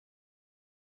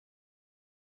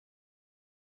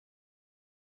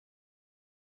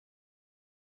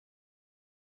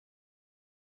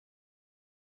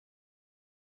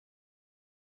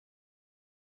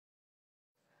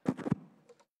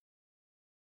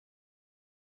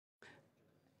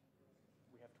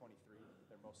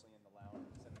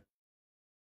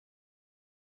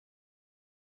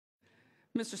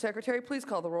Mr. Secretary, please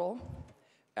call the roll.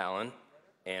 Allen,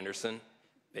 Anderson,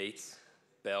 Bates,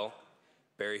 Bell,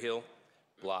 Berryhill,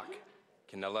 Block,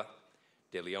 Cannella,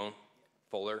 De Leon,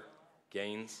 Fuller,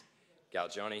 Gaines,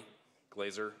 Galgiani,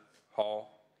 Glazer, Hall,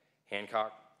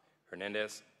 Hancock,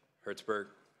 Hernandez, Hertzberg,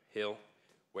 Hill,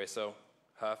 Hueso,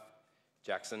 Huff,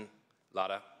 Jackson,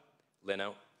 Latta,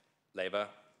 Leno, Leyva,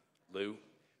 Liu,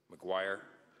 McGuire,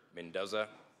 Mendoza,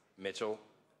 Mitchell,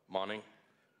 Monning,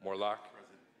 Morlock,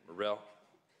 Morrell,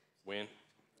 Wynn,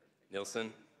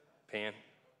 Nilsson, Pan,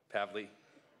 Pavley,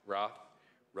 Roth,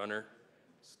 Runner,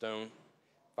 Stone,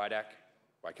 Vidak,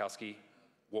 Wykowski,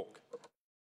 Wolk.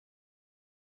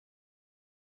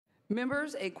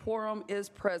 Members, a quorum is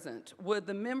present. Would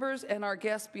the members and our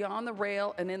guests beyond the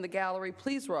rail and in the gallery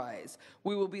please rise?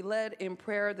 We will be led in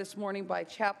prayer this morning by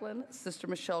Chaplain Sister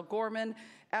Michelle Gorman,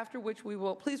 after which we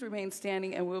will please remain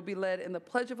standing and we'll be led in the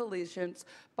Pledge of Allegiance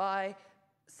by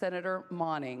Senator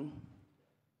Monning.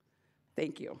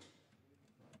 Thank you.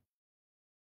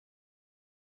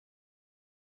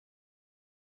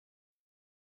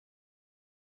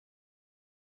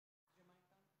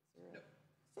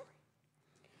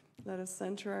 Let us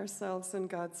center ourselves in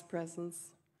God's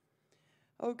presence.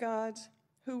 O God,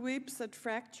 who weeps at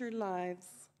fractured lives,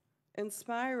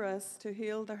 inspire us to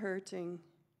heal the hurting.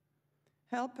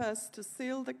 Help us to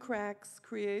seal the cracks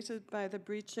created by the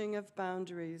breaching of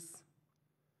boundaries.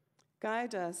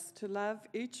 Guide us to love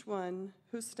each one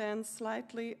who stands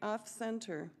slightly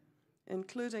off-center,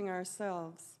 including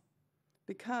ourselves,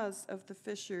 because of the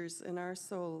fissures in our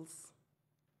souls.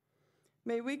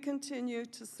 May we continue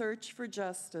to search for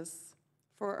justice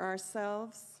for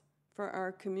ourselves, for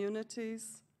our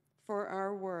communities, for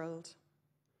our world,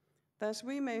 that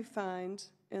we may find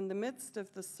in the midst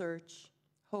of the search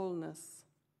wholeness.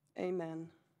 Amen.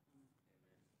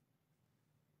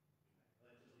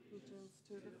 Allegiance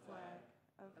to the flag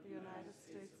of the United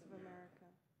States of America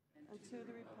and to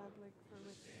the republic for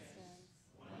which it stands,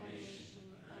 one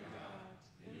nation under God,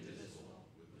 indivisible,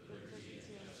 with liberty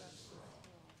and justice for all.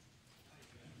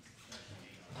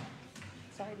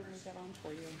 Sorry to move that on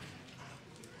for you.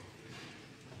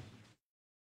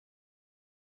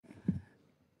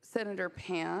 Senator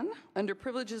Pan, under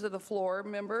privileges of the floor,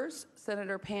 members,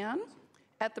 Senator Pan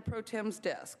at the pro tem's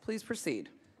desk. Please proceed.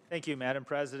 Thank you, Madam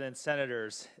President,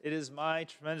 Senators. It is my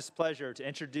tremendous pleasure to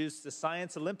introduce the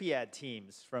Science Olympiad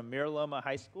teams from Mira Loma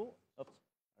High School. Oops,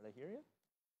 are they here yet?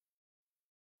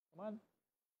 Come on.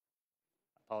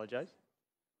 Apologize.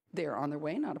 They're on their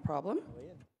way, not a problem.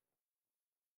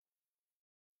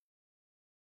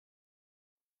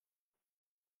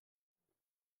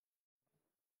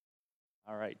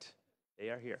 All right, they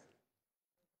are here.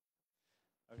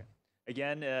 Okay.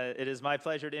 Again, it is my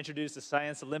pleasure to introduce the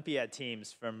Science Olympiad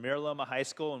teams from Mira Loma High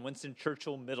School and Winston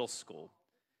Churchill Middle School.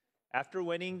 After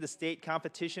winning the state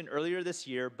competition earlier this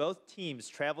year, both teams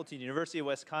traveled to the University of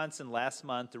Wisconsin last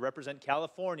month to represent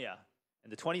California in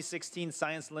the 2016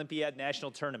 Science Olympiad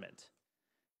National Tournament.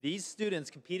 These students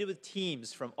competed with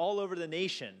teams from all over the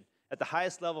nation at the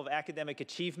highest level of academic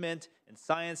achievement in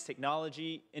science,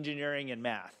 technology, engineering, and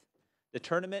math. The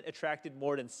tournament attracted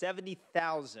more than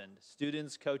 70,000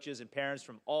 students, coaches, and parents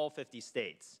from all 50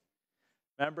 states.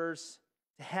 Members,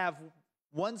 to have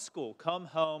one school come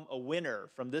home a winner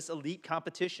from this elite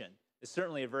competition is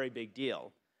certainly a very big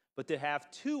deal. But to have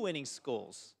two winning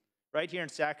schools right here in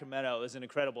Sacramento is an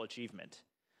incredible achievement.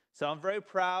 So I'm very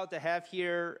proud to have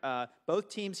here both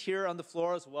teams here on the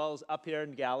floor as well as up here in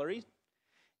the gallery.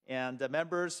 And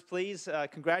members, please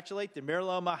congratulate the Mira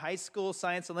Loma High School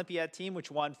Science Olympiad team,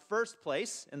 which won first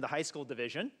place in the high school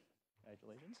division.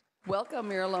 Congratulations. Welcome,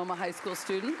 Mira Loma High School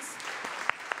students.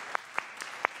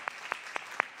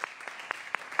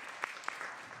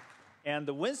 And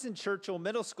the Winston Churchill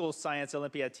Middle School Science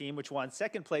Olympiad team, which won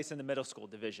second place in the middle school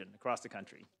division across the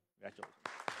country. Congratulations.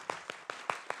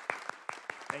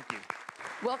 Thank you.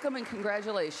 Welcome and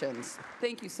congratulations.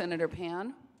 Thank you, Senator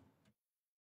Pan.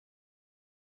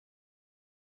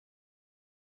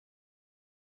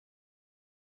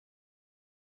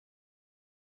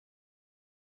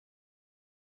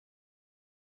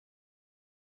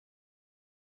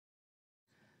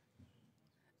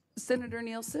 Senator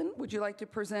Nielsen, would you like to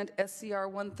present SCR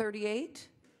 138?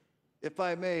 If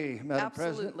I may, Madam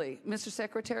President. Absolutely. Mr.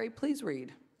 Secretary, please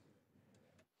read.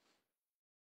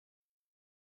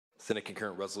 Senate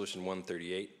Concurrent Resolution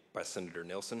 138 by Senator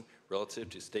Nielsen relative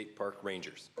to state park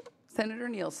rangers. Senator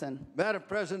Nielsen. Madam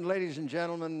President, ladies and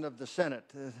gentlemen of the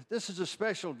Senate, this is a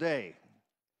special day.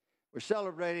 We're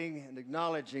celebrating and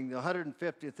acknowledging the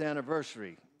 150th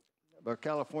anniversary of our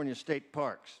California state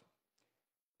parks.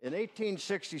 In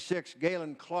 1866,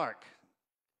 Galen Clark,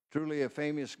 truly a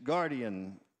famous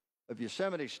guardian of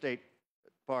Yosemite State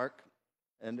Park,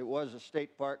 and it was a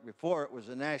state park before it was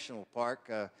a national park,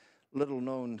 a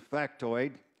little-known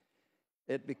factoid,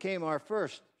 it became our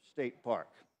first state park.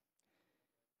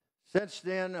 Since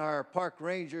then, our park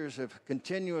rangers have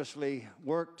continuously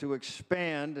worked to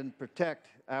expand and protect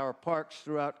our parks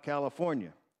throughout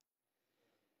California.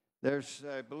 There's,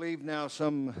 I believe now,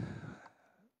 some,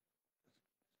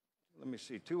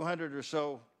 200 or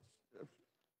so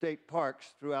state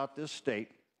parks throughout this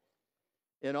state.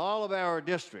 In all of our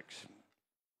districts,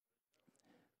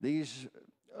 these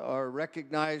are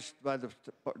recognized by the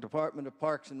Department of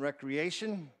Parks and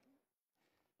Recreation,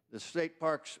 the State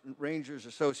Parks Rangers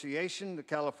Association, the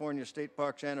California State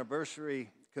Parks Anniversary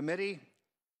Committee,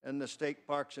 and the State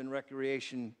Parks and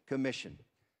Recreation Commission.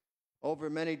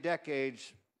 Over many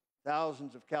decades,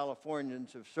 thousands of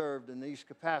Californians have served in these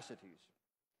capacities.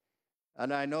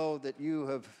 And I know that you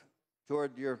have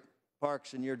toured your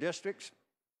parks in your districts.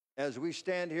 As we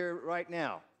stand here right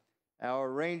now,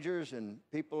 our rangers and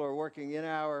people are working in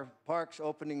our parks,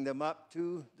 opening them up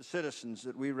to the citizens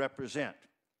that we represent.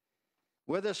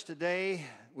 With us today,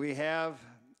 we have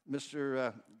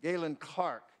Mr. Galen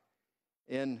Clark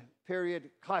in period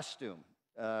costume.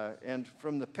 And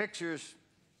from the pictures,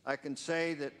 I can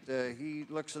say that he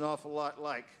looks an awful lot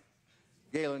like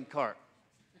Galen Clark.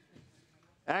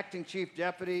 Acting Chief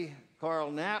Deputy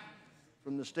Carl Knapp,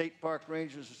 from the State Park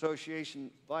Rangers Association,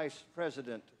 Vice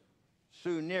President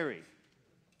Sue Neary,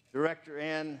 Director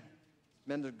Ann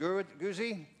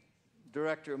Mendeguzzi,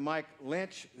 Director Mike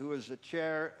Lynch, who is the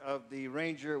chair of the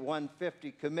Ranger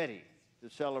 150 Committee to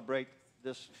celebrate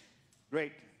this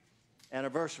great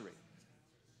anniversary,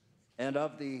 and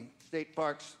of the State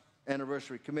Parks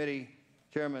Anniversary Committee,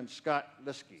 Chairman Scott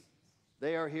Liskey.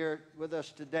 They are here with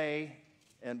us today,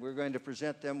 and we're going to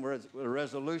present them with a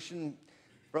resolution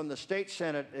from the State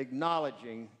Senate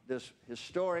acknowledging this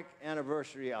historic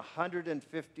anniversary,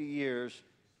 150 years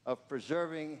of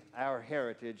preserving our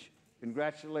heritage.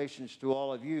 Congratulations to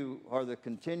all of you who are the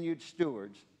continued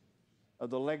stewards of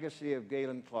the legacy of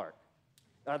Galen Clark.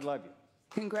 God love you.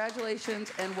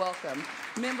 Congratulations and welcome.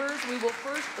 Members, we will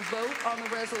first vote on the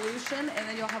resolution, and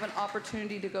then you'll have an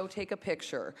opportunity to go take a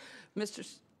picture.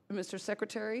 Mr.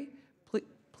 Secretary,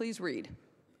 please read.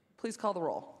 Please call the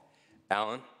roll.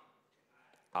 Allen.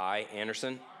 I.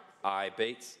 Anderson. I.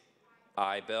 Bates.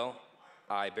 I. Bell.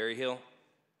 I. Berryhill.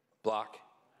 Block.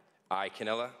 I.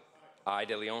 Canella. I.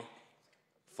 De Leon.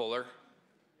 Fuller.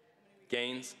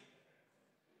 Gaines.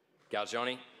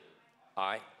 Galgiani.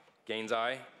 I. Gaines.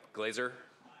 I. Glazer.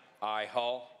 I.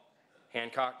 Hall.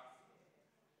 Hancock.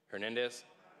 Hernandez.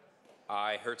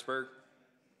 I. Hertzberg.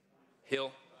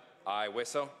 Hill. I.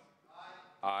 Wesso.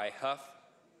 I. Huff.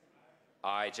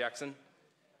 I. Jackson.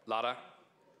 Lada.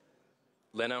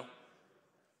 Leno.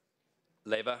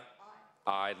 Leva.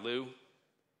 I. Liu.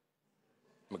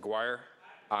 McGuire.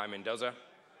 I. Mendoza.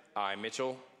 I.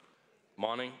 Mitchell.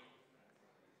 Monning.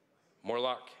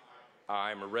 Morlock.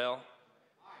 I. Morrell.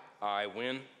 I.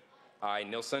 Wynn. I.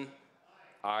 Nilsson.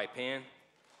 I. Pan.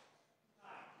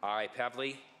 I.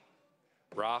 Pavley.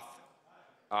 Roth.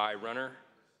 I. Runner.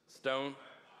 Stone.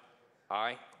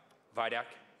 I. Vidak.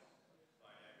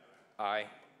 I.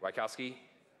 Wykowski.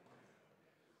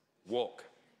 Wolk.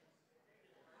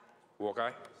 Wolk,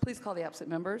 aye. Please call the absent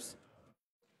members.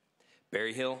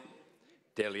 Berryhill.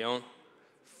 De Leon.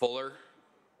 Fuller.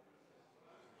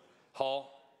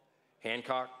 Hall.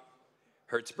 Hancock.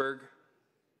 Hertzberg.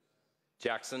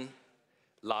 Jackson.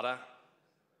 Lada.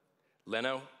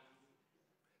 Leno.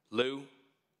 Liu.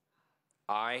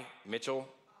 I. Mitchell.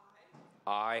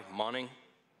 I. Monning.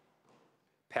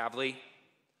 Pavley.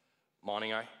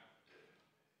 Monning, aye.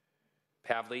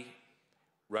 Pavley.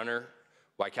 Runner.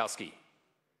 Wykowski.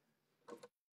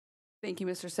 Thank you,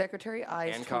 Mr. Secretary.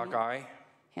 Ayes Hancock, aye.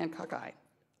 Hancock, aye.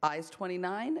 Ayes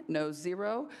 29, no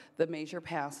 0. The measure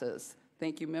passes.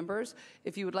 Thank you, members.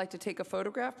 If you would like to take a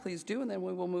photograph, please do, and then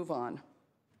we will move on.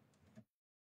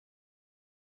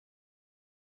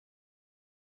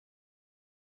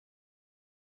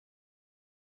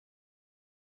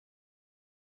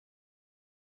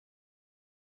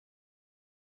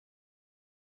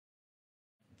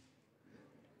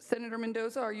 Senator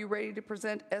Mendoza, are you ready to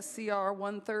present SCR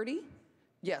 130?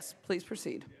 Yes, please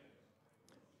proceed.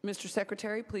 Mr.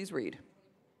 Secretary, please read.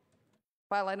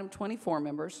 File item 24,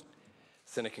 members.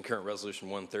 Senate Concurrent Resolution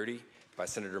 130 by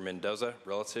Senator Mendoza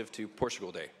relative to Portugal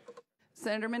Day.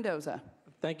 Senator Mendoza.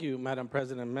 Thank you, Madam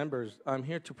President and members. I'm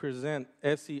here to present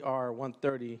SCR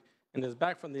 130, and is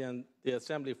back from the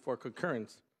Assembly for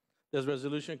concurrence. This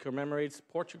resolution commemorates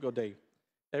Portugal Day.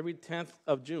 Every 10th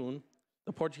of June,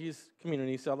 the Portuguese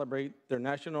community celebrate their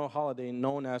national holiday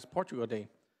known as Portugal Day.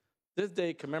 This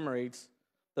day commemorates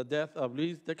the death of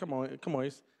Luís de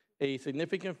Camões, a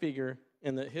significant figure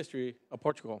in the history of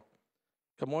Portugal.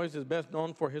 Camões is best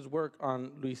known for his work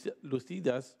on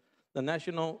Lusíadas, the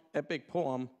national epic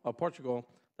poem of Portugal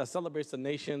that celebrates the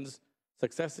nation's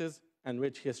successes and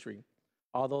rich history.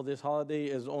 Although this holiday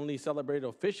is only celebrated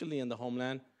officially in the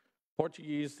homeland,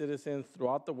 Portuguese citizens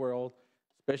throughout the world,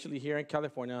 especially here in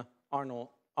California,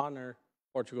 honor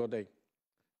Portugal Day.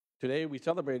 Today, we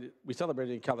celebrate it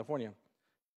in California.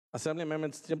 Assembly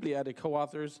amendments simply added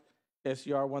co-authors.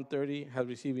 SCR 130 has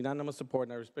received unanimous support,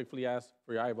 and I respectfully ask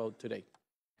for your aye vote today.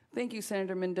 Thank you,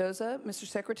 Senator Mendoza. Mr.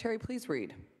 Secretary, please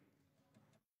read.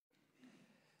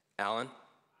 Allen.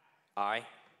 Aye.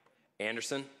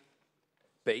 Anderson.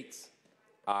 Bates.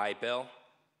 Aye. Bell.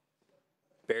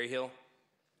 Berryhill.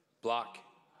 Block.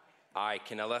 Aye.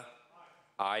 Canella.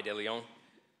 Aye. De Leon.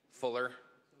 Fuller.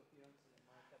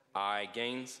 Aye.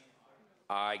 Gaines.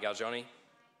 Aye. Galgiani.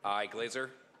 Aye. Glazer.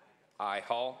 Aye.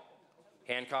 Hall.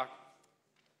 Hancock.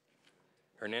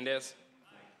 Hernandez.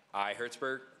 Aye.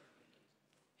 Hertzberg.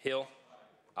 Hill.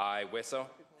 Aye. Wesso.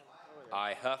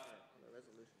 Aye. Huff.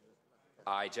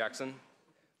 Aye. Jackson.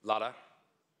 Lotta.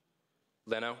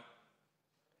 Leno.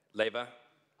 Leyva.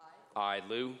 Aye.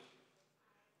 Liu.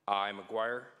 Aye.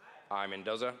 McGuire. Aye.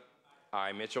 Mendoza.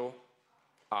 Aye. Mitchell.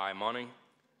 Aye. Monning.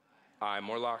 Aye.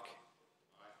 Morlock.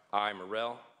 Aye.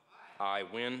 Morrell. Aye.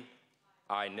 Wynn.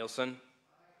 Aye. Nilsson.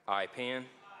 Aye. Pan.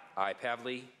 Aye.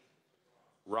 Pavley.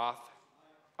 Roth.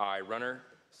 Aye. Runner.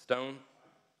 Stone.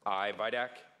 Aye. Vidak.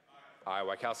 Aye.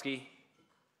 Wachowski.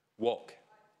 Wolk.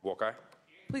 Wolk, aye.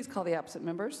 Please call the absent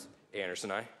members.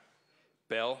 Anderson, aye.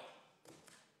 Bell.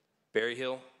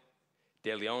 Berryhill.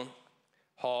 De Leon.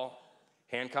 Hall.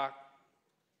 Hancock.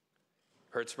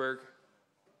 Hertzberg.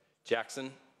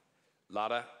 Jackson.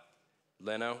 Lotta.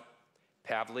 Leno.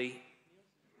 Pavley.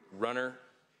 Runner.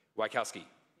 Wachowski.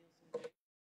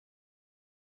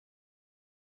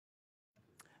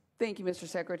 Thank you, Mr.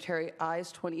 Secretary.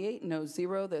 Ayes 28, no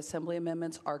 0. The Assembly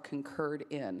amendments are concurred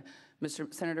in.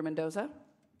 Senator Mendoza?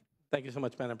 Thank you so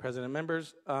much, Madam President.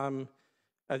 Members,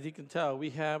 as you can tell, we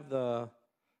have the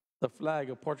flag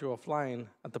of Portugal flying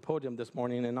at the podium this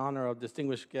morning in honor of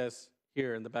distinguished guests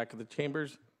here in the back of the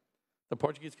chambers. The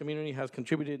Portuguese community has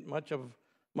contributed much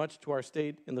to our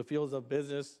state in the fields of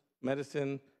business,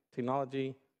 medicine,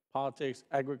 technology, politics,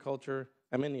 agriculture,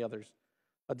 and many others.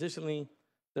 Additionally,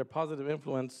 their positive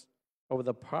influence over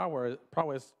the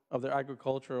prowess of their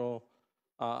agricultural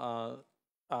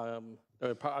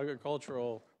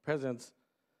presence,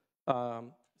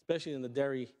 especially in the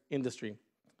dairy industry.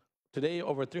 Today,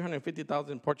 over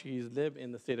 350,000 Portuguese live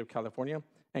in the state of California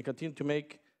and continue to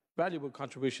make valuable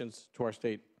contributions to our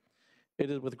state. It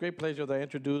is with great pleasure that I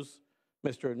introduce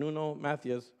Mr. Nuno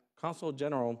Mathias, Consul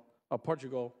General of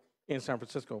Portugal in San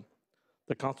Francisco.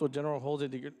 The Consul General holds a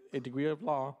degree of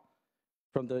law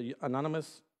from the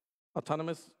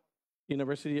Autonomous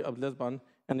University of Lisbon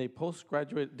and a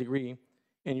postgraduate degree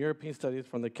in European Studies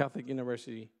from the Catholic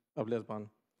University of Lisbon.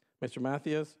 Mr.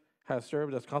 Mathias has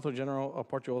served as Consul General of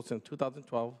Portugal since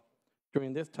 2012.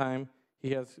 During this time,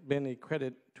 he has been a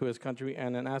credit to his country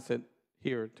and an asset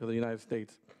here to the United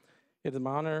States. It is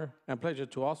my honor and pleasure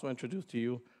to also introduce to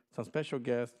you some special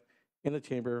guests in the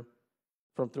chamber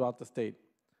from throughout the state.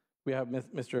 We have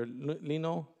Mr.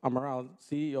 Lino Amaral,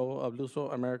 CEO of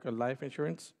Luso America Life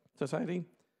Insurance Society,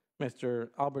 Mr.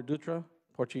 Albert Dutra,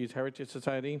 Portuguese Heritage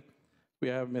Society. We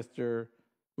have Mr.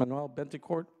 Manuel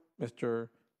Bentecourt, Mr.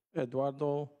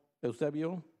 Eduardo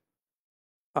Eusebio.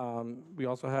 We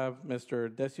also have Mr.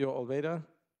 Decio Olvera.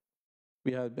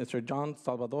 We have Mr. John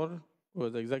Salvador, who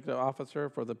is the Executive Officer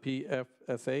for the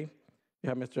PFSA. We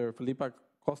have Mr. Felipe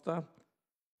Costa.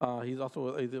 He's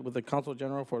also with the Consul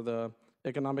General for the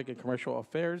Economic and Commercial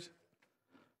Affairs.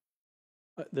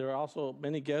 There are also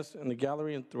many guests in the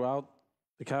gallery and throughout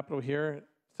the Capitol here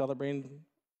celebrating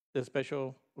this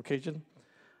special occasion.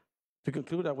 To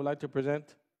conclude, I would like to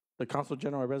present the Consul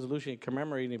General resolution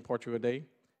commemorating Portugal Day,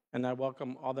 and I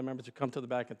welcome all the members to come to the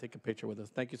back and take a picture with us.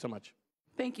 Thank you so much.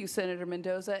 Thank you, Senator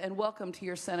Mendoza, and welcome to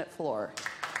your Senate floor.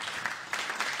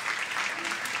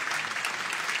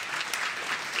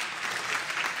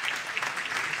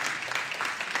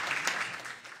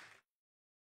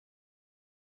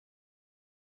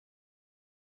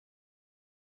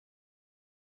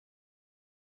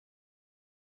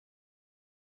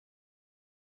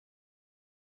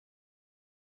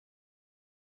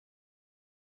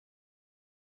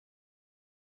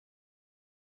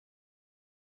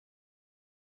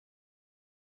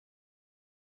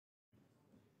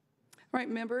 All right,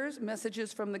 members,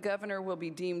 messages from the governor will be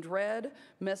deemed read.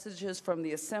 Messages from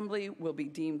the assembly will be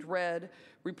deemed read.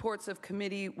 Reports of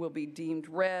committee will be deemed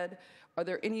read. Are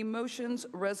there any motions,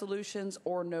 resolutions,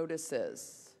 or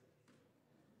notices?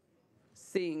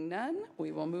 Seeing none,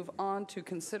 we will move on to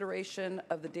consideration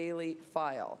of the daily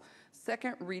file.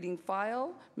 Second reading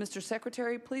file. Mr.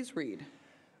 Secretary, please read.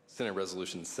 Senate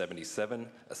Resolution 77,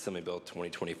 Assembly Bill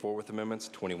 2024 with amendments,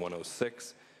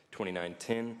 2106,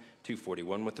 2910,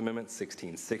 241 with amendments,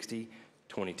 1660,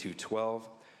 2212,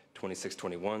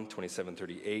 2621,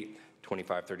 2738,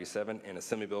 2537, and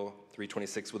Assembly Bill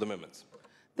 326 with amendments.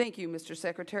 Thank you, Mr.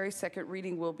 Secretary. Second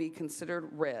reading will be considered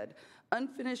read.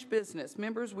 Unfinished business.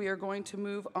 Members, we are going to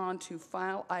move on to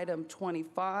file item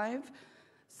 25.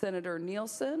 Senator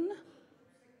Nielsen,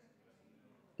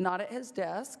 not at his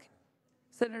desk.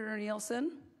 Senator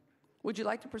Nielsen, would you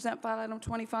like to present file item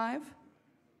 25?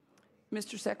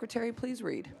 Mr. Secretary, please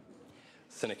read.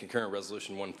 Senate Concurrent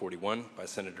Resolution 141 by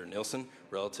Senator Nielsen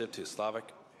relative to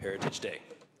Slavic Heritage Day.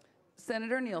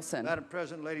 Senator Nielsen. Madam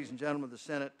President, ladies and gentlemen of the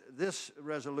Senate, this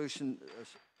resolution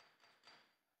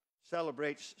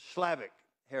celebrates Slavic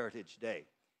Heritage Day.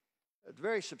 A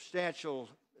very substantial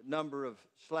number of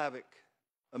Slavic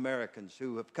Americans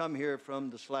who have come here from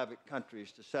the Slavic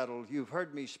countries to settle. You've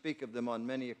heard me speak of them on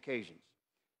many occasions.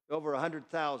 Over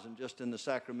 100,000 just in the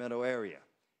Sacramento area.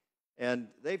 And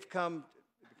they've come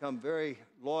to become very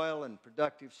loyal and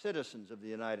productive citizens of the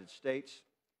United States.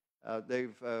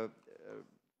 They've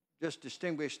just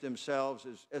distinguished themselves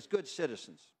as good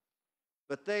citizens.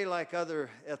 But they, like other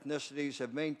ethnicities,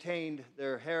 have maintained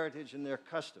their heritage and their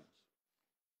customs.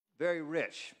 Very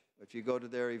rich if you go to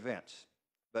their events.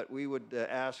 But we would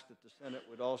ask that the Senate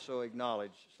would also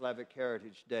acknowledge Slavic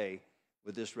Heritage Day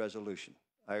with this resolution.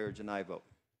 I urge an aye vote.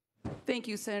 Thank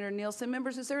you, Senator Nielsen.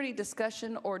 Members, is there any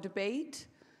discussion or debate?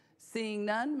 Seeing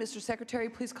none, Mr. Secretary,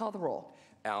 please call the roll.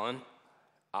 Allen,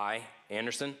 aye.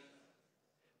 Anderson,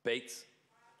 Bates,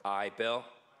 aye. Bell,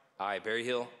 aye.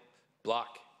 Berryhill,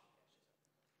 Block,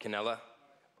 Canella,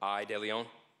 aye. De Leon,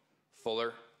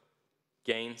 Fuller,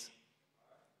 Gaines,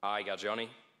 aye. Gaggiani,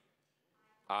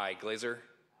 aye. Glazer,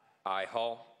 aye.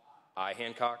 Hall, aye.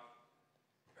 Hancock,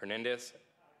 Hernandez,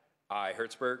 aye.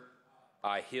 Hertzberg,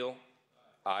 aye. Hill,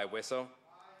 aye. Wesso,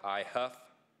 aye. Huff,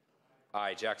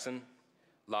 aye. Jackson,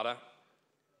 Lotta,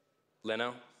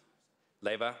 Leno,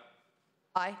 Leyva,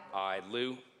 Aye. aye.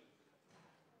 Liu,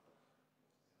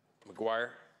 McGuire,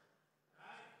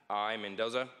 aye.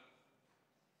 Mendoza,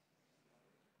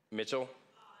 Mitchell,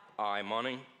 aye.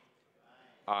 Monning,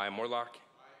 aye. Morlock,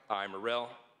 aye. Morrell,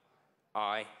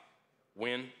 aye.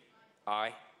 Wynn,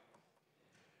 aye.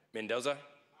 Mendoza,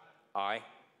 aye.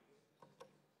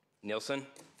 Nielsen,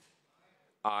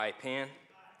 aye. Pan,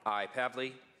 aye.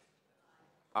 Pavley,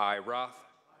 aye. Roth,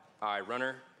 aye.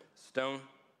 Runner, Stone,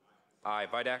 aye.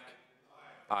 Vidak,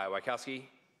 aye. Wykowski,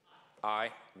 aye.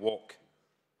 Wolk.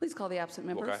 Please call the absent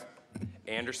members. Okay.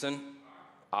 Anderson,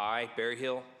 aye.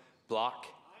 Berryhill, Block,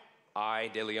 aye.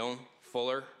 De Leon,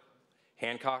 Fuller,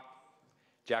 Hancock,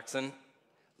 Jackson,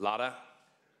 Lotta,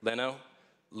 Leno,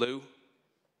 Liu,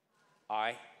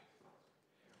 aye.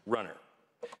 Runner.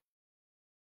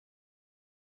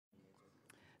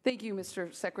 Thank you,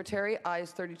 Mr. Secretary.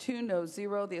 Ayes 32, noes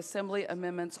 0. The Assembly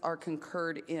amendments are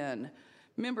concurred in.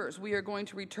 Members, we are going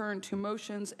to return to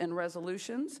motions and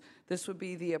resolutions. This would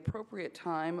be the appropriate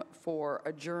time for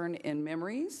adjourn in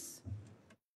memories.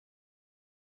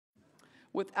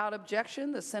 Without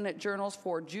objection, the Senate journals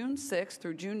for June 6th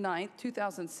through June 9th,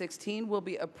 2016 will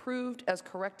be approved as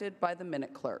corrected by the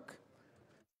minute clerk.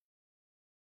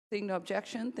 Seeing no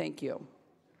objection, thank you.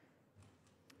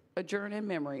 Adjourn in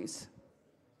memories.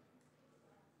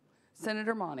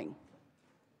 Senator Monning,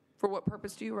 for what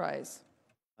purpose do you rise?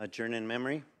 Adjourn in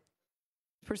memory.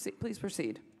 Please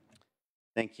proceed.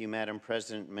 Thank you, Madam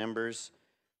President. Members,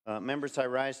 I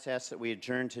rise to ask that we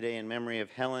adjourn today in memory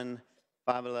of Helen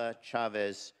Fabiola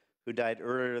Chavez, who died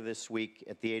earlier this week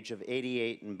at the age of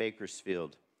 88 in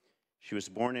Bakersfield. She was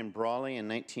born in Brawley in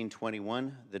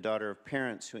 1921, the daughter of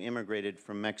parents who immigrated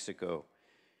from Mexico.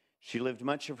 She lived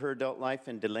much of her adult life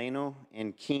in Delano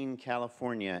and Keene,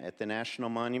 California, at the national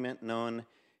monument known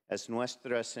as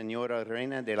Nuestra Señora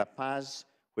Reina de la Paz,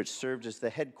 which served as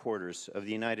the headquarters of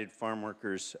the United Farm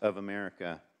Workers of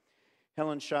America.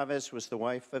 Helen Chavez was the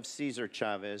wife of Cesar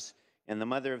Chavez and the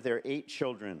mother of their 8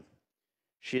 children.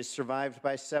 She is survived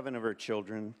by 7 of her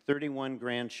children, 31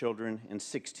 grandchildren, and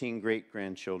 16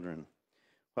 great-grandchildren.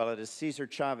 While it is Cesar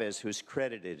Chavez who is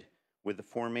credited with the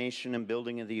formation and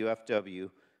building of the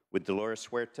UFW, with Dolores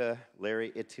Huerta,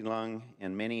 Larry Itilang,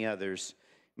 and many others,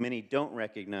 many don't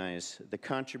recognize the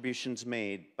contributions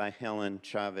made by Helen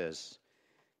Chavez.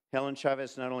 Helen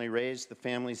Chavez not only raised the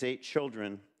family's 8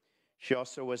 children, she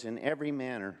also was in every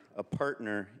manner a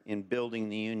partner in building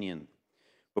the union.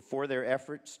 Before their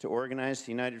efforts to organize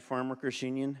the United Farm Workers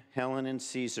Union, Helen and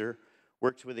Caesar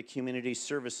worked with a community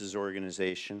services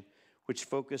organization which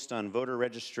focused on voter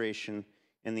registration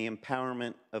and the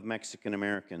empowerment of Mexican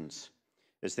Americans.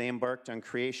 As they embarked on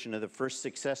creation of the first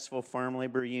successful farm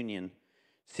labor union,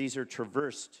 Caesar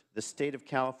traversed the state of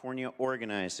California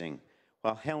organizing,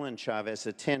 while Helen Chavez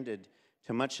attended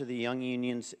to much of the young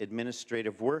union's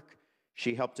administrative work.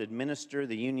 She helped administer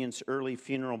the union's early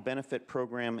funeral benefit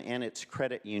program and its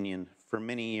credit union for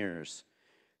many years.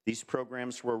 These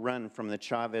programs were run from the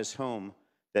Chavez home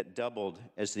that doubled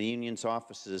as the union's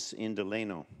offices in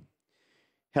Delano.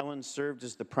 Helen served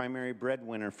as the primary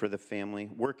breadwinner for the family,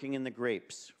 working in the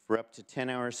grapes for up to 10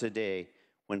 hours a day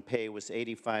when pay was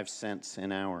 85 cents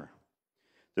an hour.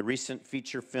 The recent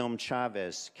feature film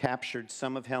Chavez captured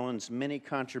some of Helen's many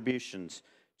contributions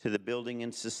to the building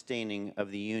and sustaining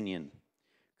of the union.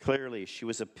 Clearly, she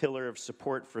was a pillar of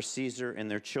support for Caesar and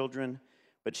their children,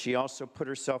 but she also put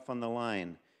herself on the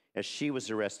line as she was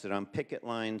arrested on picket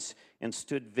lines and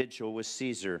stood vigil with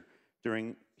Caesar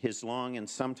during his long and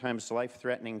sometimes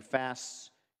life-threatening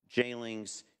fasts,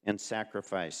 jailings, and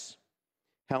sacrifice.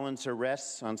 Helen's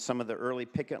arrests on some of the early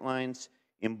picket lines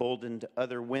emboldened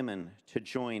other women to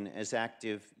join as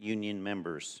active union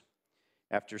members.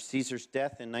 After Caesar's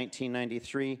death in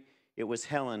 1993, it was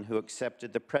Helen who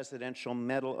accepted the Presidential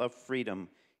Medal of Freedom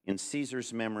in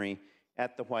Caesar's memory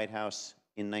at the White House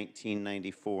in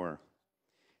 1994.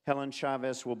 Helen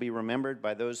Chavez will be remembered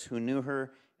by those who knew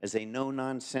her as a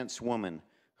no-nonsense woman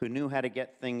who knew how to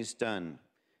get things done.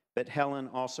 But Helen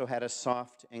also had a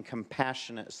soft and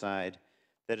compassionate side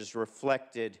that is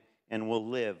reflected and will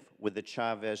live with the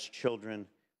Chavez children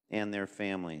and their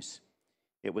families.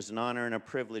 It was an honor and a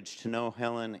privilege to know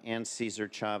Helen and Caesar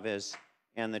Chavez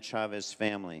and the Chavez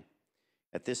family.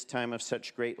 At this time of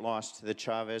such great loss to the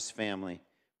Chavez family,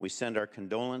 we send our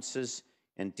condolences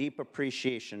and deep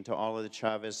appreciation to all of the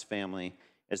Chavez family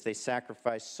as they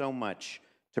sacrificed so much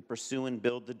to pursue and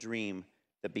build the dream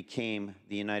that became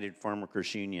the United Farm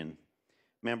Workers Union.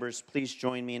 Members, please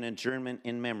join me in adjournment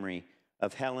in memory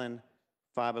of Helen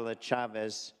Fabiola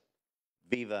Chavez.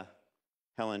 Viva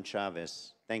Helen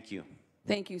Chavez. Thank you.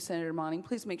 Thank you, Senator Monning.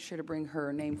 Please make sure to bring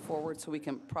her name forward so we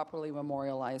can properly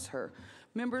memorialize her.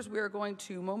 Members, we are going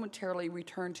to momentarily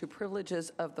return to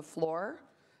privileges of the floor.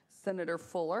 Senator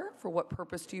Fuller, for what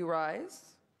purpose do you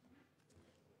rise?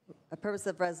 A purpose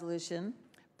of resolution.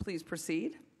 Please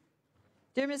proceed.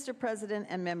 Dear Mr. President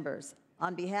and members,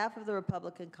 on behalf of the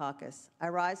Republican Caucus, I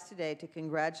rise today to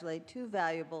congratulate 2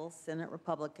 valuable Senate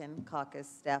Republican Caucus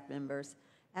staff members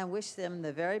and wish them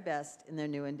the very best in their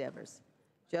new endeavors.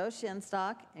 Joe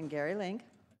Shinstock and Gary Link.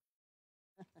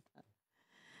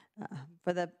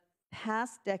 For the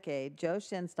past decade, Joe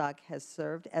Shinstock has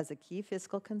served as a key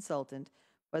fiscal consultant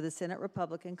for the Senate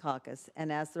Republican Caucus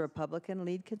and as the Republican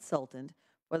lead consultant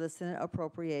for the Senate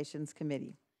Appropriations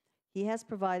Committee. He has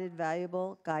provided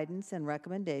valuable guidance and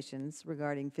recommendations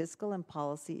regarding fiscal and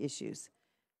policy issues.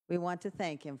 We want to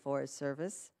thank him for his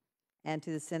service and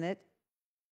to the Senate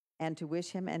and to wish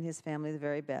him and his family the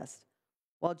very best.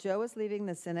 While Joe is leaving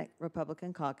the Senate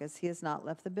Republican Caucus, he has not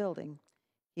left the building.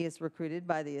 He is recruited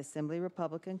by the Assembly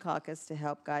Republican Caucus to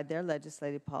help guide their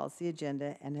legislative policy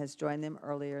agenda and has joined them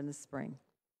earlier in the spring.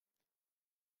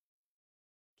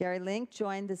 Gary Link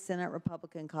joined the Senate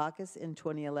Republican Caucus in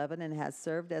 2011 and has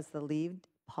served as the lead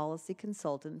policy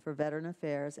consultant for Veteran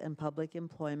Affairs and Public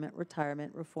Employment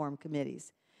Retirement Reform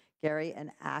Committees. Gary,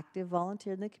 an active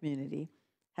volunteer in the community,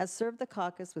 has served the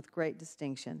caucus with great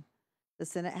distinction. The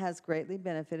Senate has greatly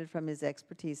benefited from his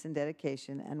expertise and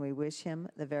dedication, and we wish him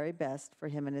the very best for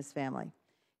him and his family.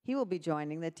 He will be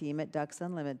joining the team at Ducks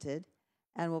Unlimited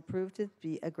and will prove to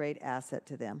be a great asset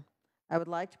to them. I would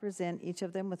like to present each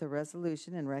of them with a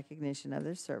resolution in recognition of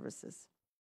their services.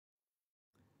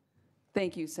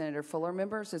 Thank you, Senator Fuller.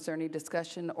 Members, is there any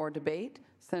discussion or debate?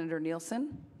 Senator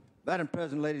Nielsen? Madam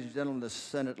President, ladies and gentlemen of the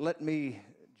Senate, let me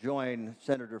join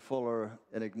Senator Fuller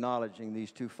in acknowledging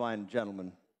these 2 fine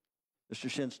gentlemen, Mr.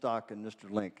 Shinstock and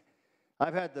Mr. Link.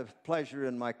 I've had the pleasure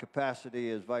in my capacity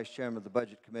as Vice Chairman of the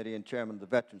Budget Committee and Chairman of the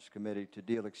Veterans Committee to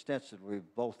deal extensively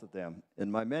with both of them.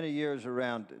 In my many years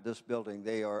around this building,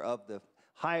 they are of the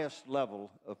highest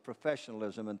level of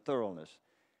professionalism and thoroughness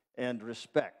and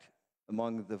respect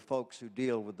among the folks who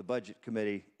deal with the Budget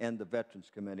Committee and the Veterans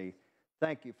Committee.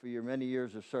 Thank you for your many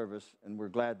years of service, and we're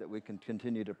glad that we can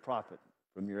continue to profit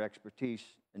from your expertise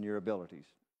and your abilities.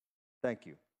 Thank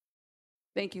you.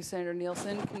 Thank you, Senator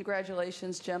Nielsen.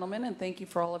 Congratulations, gentlemen, and thank you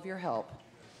for all of your help.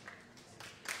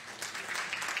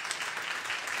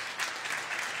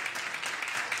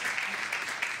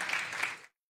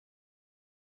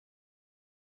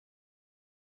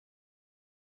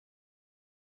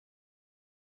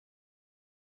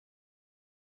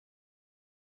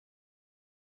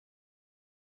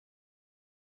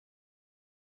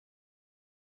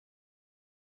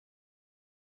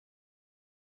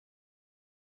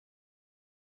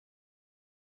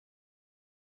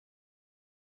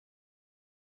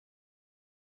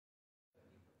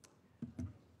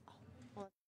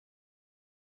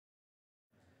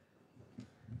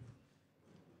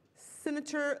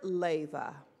 Senator Leyva.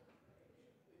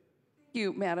 Thank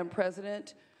you, Madam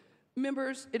President.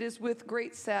 Members, it is with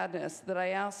great sadness that I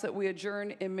ask that we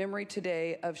adjourn in memory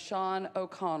today of Sean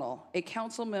O'Connell, a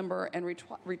council member and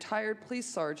retired police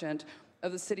sergeant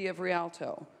of the city of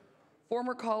Rialto.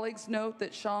 Former colleagues note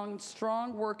that Sean's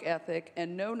strong work ethic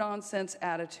and no-nonsense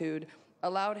attitude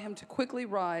allowed him to quickly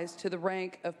rise to the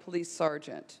rank of police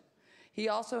sergeant. He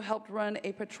also helped run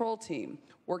a patrol team,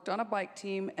 worked on a bike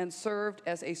team, and served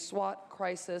as a SWAT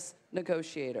crisis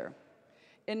negotiator.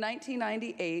 In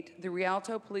 1998, the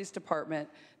Rialto Police Department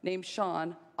named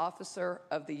Sean Officer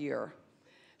of the Year.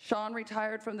 Sean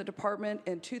retired from the department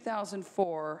in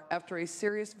 2004 after a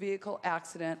serious vehicle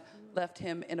accident left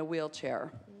him in a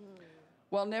wheelchair.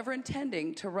 While never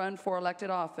intending to run for elected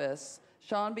office,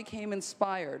 Sean became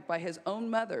inspired by his own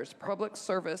mother's public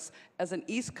service as an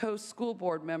East Coast school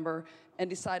board member and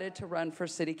decided to run for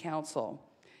city council.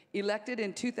 Elected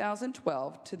in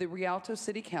 2012 to the Rialto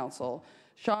City Council,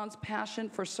 Sean's passion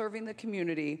for serving the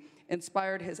community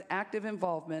inspired his active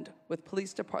involvement with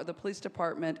the police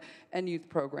department and youth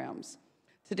programs.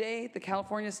 Today, the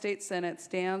California State Senate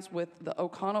stands with the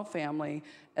O'Connell family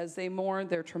as they mourn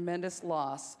their tremendous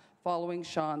loss following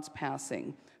Sean's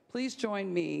passing. Please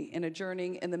join me in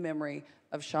adjourning in the memory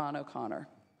of Sean O'Connor.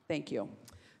 Thank you.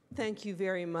 Thank you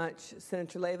very much,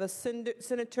 Senator Leyva.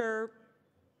 Senator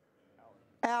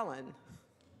Allen.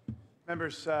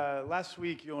 Members, last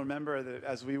week you'll remember that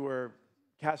as we were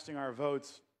casting our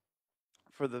votes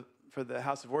for the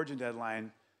House of Origin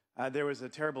deadline, there was a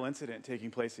terrible incident taking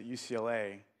place at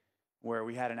UCLA where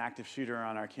we had an active shooter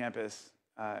on our campus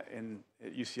at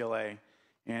UCLA.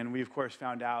 And we, of course,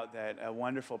 found out that a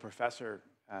wonderful professor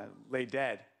lay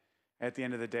dead at the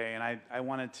end of the day. And I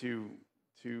wanted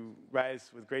to rise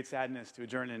with great sadness to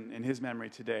adjourn in his memory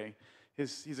today.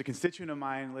 He's a constituent of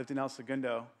mine, lived in El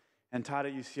Segundo, and taught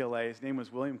at UCLA. His name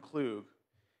was William Klug.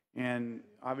 And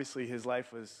obviously, his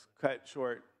life was cut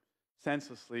short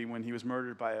senselessly when he was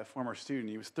murdered by a former student.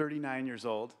 He was 39 years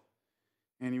old.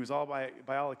 And he was,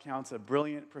 by all accounts, a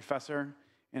brilliant professor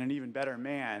and an even better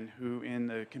man who, in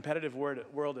the competitive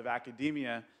world of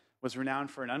academia, was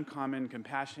renowned for an uncommon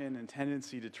compassion and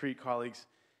tendency to treat colleagues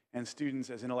and students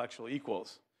as intellectual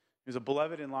equals. He was a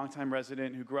beloved and longtime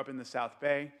resident who grew up in the South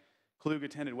Bay. Klug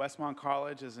attended Westmont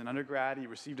College as an undergrad. He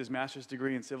received his master's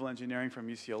degree in civil engineering from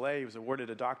UCLA. He was awarded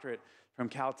a doctorate from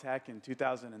Caltech in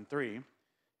 2003.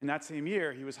 In that same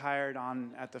year, he was hired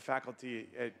on at the faculty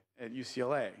at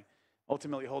UCLA,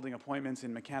 ultimately holding appointments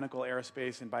in mechanical,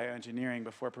 aerospace, and bioengineering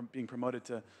before being promoted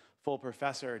to full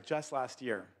professor just last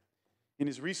year. In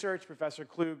his research, Professor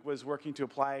Klug was working to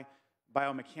apply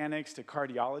biomechanics to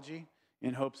cardiology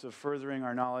in hopes of furthering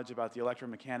our knowledge about the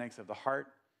electromechanics of the heart.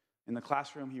 In the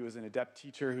classroom, he was an adept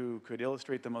teacher who could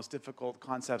illustrate the most difficult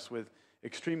concepts with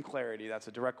extreme clarity. That's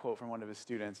a direct quote from one of his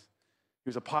students. He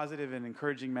was a positive and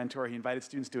encouraging mentor. He invited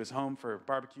students to his home for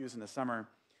barbecues in the summer.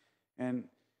 And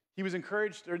he was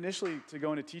encouraged initially to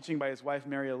go into teaching by his wife,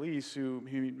 Mary Elise, who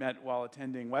he met while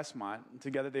attending Westmont. And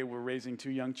together they were raising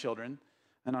 2 young children.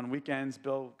 And on weekends,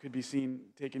 Bill could be seen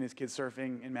taking his kids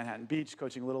surfing in Manhattan Beach,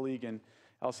 coaching Little League in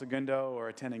El Segundo, or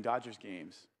attending Dodgers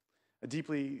games. A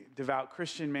deeply devout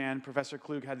Christian man, Professor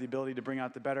Klug had the ability to bring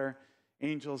out the better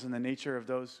angels in the nature of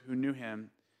those who knew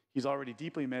him. He's already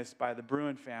deeply missed by the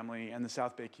Bruin family and the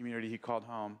South Bay community he called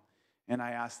home. And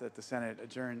I ask that the Senate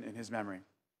adjourn in his memory.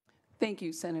 Thank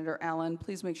you, Senator Allen.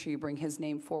 Please make sure you bring his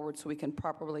name forward so we can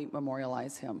properly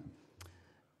memorialize him.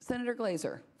 Senator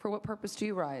Glazer, for what purpose do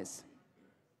you rise?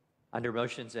 Under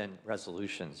motions and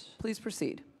resolutions. Please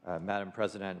proceed. Madam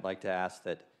President, I'd like to ask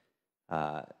that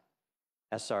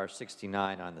SR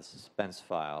 69 on the suspense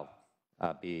file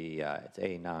it's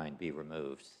A9, be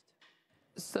removed.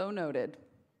 So noted.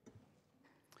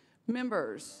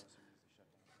 Members,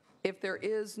 if there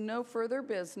is no further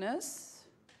business,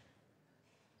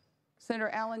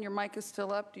 Senator Allen, your mic is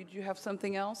still up. Did you have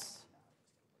something else?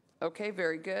 Okay,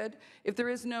 very good. If there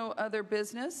is no other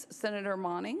business, Senator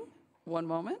Monning, one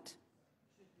moment.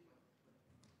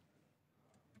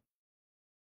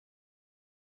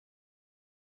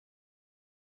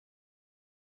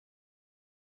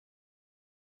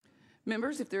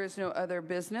 Members, if there is no other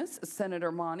business,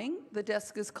 Senator Monning, the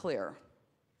desk is clear.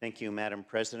 Thank you, Madam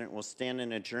President. We'll stand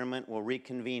in adjournment. We'll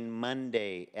reconvene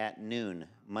Monday at noon.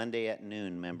 Monday at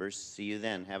noon, members. See you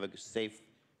then. Have a safe,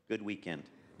 good weekend.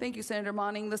 Thank you, Senator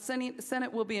Monning. The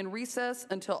Senate will be in recess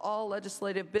until all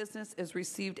legislative business is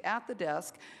received at the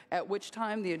desk, at which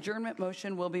time the adjournment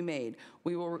motion will be made.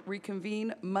 We will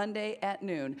reconvene Monday at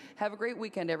noon. Have a great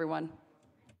weekend, everyone.